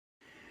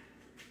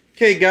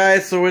Okay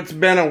guys, so it's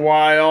been a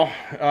while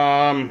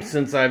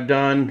since I've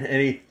done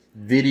any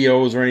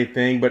videos or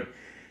anything, but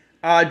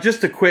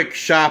just a quick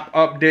shop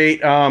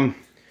update.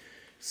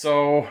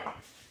 So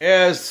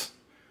as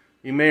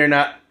you may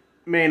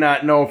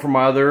not know from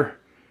other,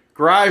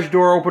 garage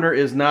door opener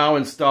is now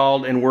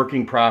installed and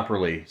working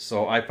properly.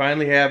 So I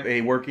finally have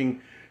a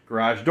working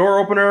garage door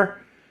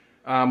opener,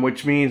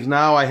 which means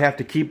now I have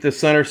to keep the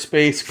center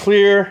space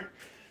clear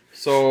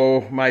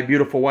so my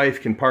beautiful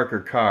wife can park her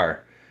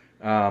car.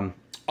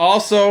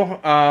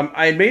 Also,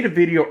 I had made a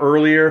video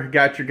earlier,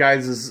 got your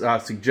guys'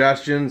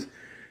 suggestions,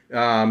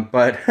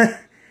 but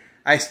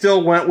I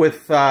still went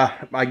with,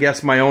 I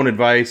guess, my own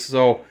advice.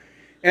 So,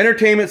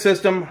 entertainment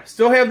system,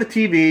 still have the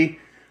TV.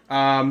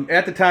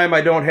 At the time,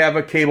 I don't have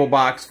a cable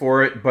box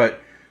for it, but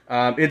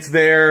it's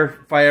there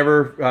if I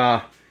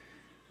ever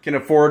can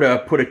afford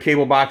to put a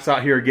cable box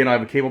out here. Again, I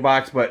have a cable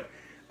box, but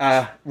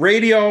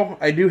radio,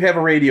 I do have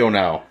a radio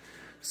now.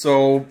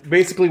 So,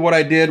 basically what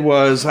I did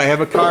was I have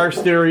a car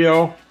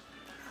stereo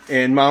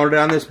and mounted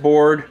on this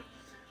board.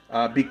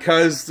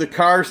 Because the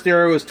car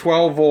stereo is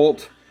 12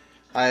 volt,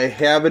 I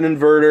have an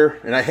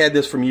inverter, and I had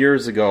this from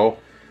years ago.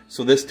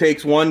 So this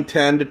takes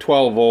 110 to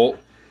 12 volt,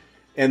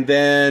 and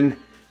then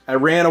I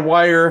ran a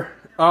wire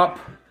up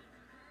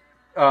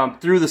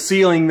through the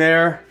ceiling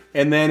there,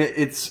 and then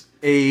it's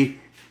a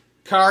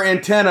car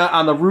antenna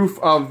on the roof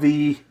of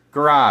the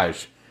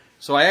garage.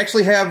 So I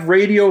actually have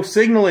radio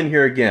signal in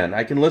here again.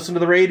 I can listen to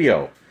the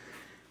radio.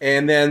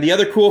 And then the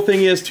other cool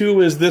thing is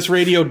this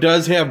radio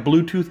does have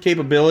Bluetooth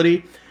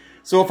capability.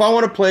 So if I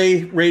want to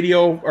play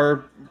radio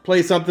or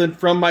play something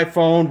from my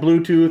phone,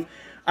 Bluetooth,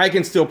 I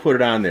can still put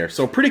it on there.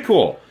 So pretty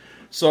cool.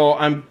 So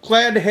I'm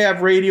glad to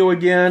have radio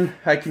again.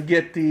 I can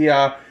get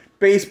the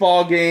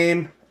baseball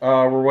game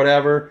or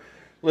whatever,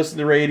 listen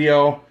to the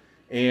radio.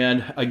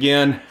 And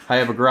again, I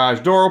have a garage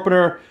door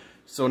opener.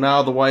 So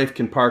now the wife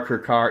can park her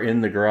car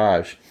in the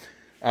garage.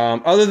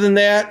 Other than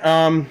that,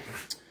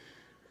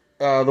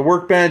 the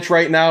workbench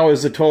right now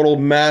is a total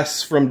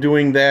mess from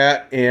doing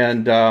that,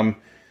 and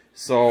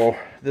so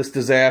this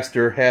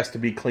disaster has to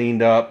be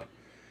cleaned up.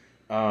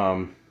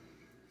 And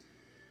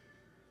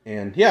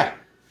yeah.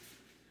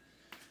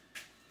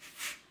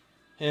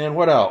 And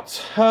what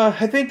else?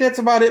 I think that's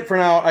about it for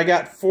now. I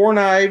got 4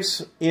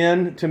 knives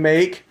in to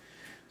make,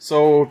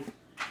 so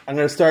I'm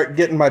going to start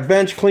getting my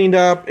bench cleaned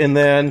up, and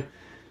then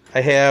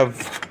I have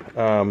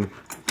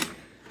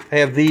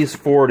these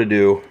 4 to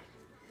do.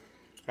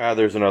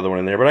 There's another one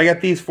in there, but I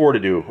got these 4 to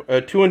do.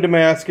 2 in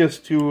Damascus,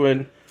 2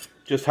 in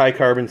just high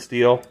carbon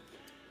steel.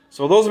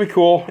 So those will be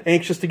cool.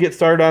 Anxious to get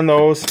started on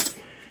those,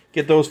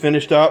 get those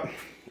finished up,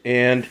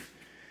 and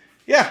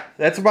yeah,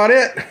 that's about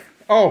it.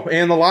 Oh,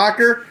 and the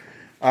locker,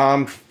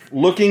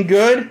 looking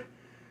good.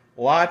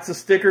 Lots of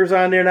stickers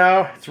on there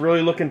now. It's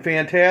really looking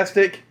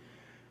fantastic.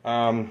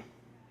 So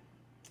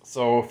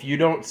if you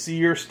don't see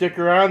your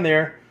sticker on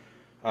there,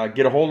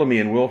 get a hold of me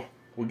and we'll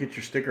get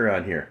your sticker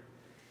on here.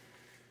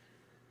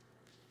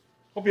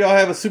 Hope you all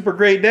have a super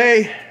great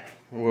day.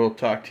 We'll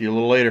talk to you a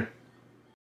little later.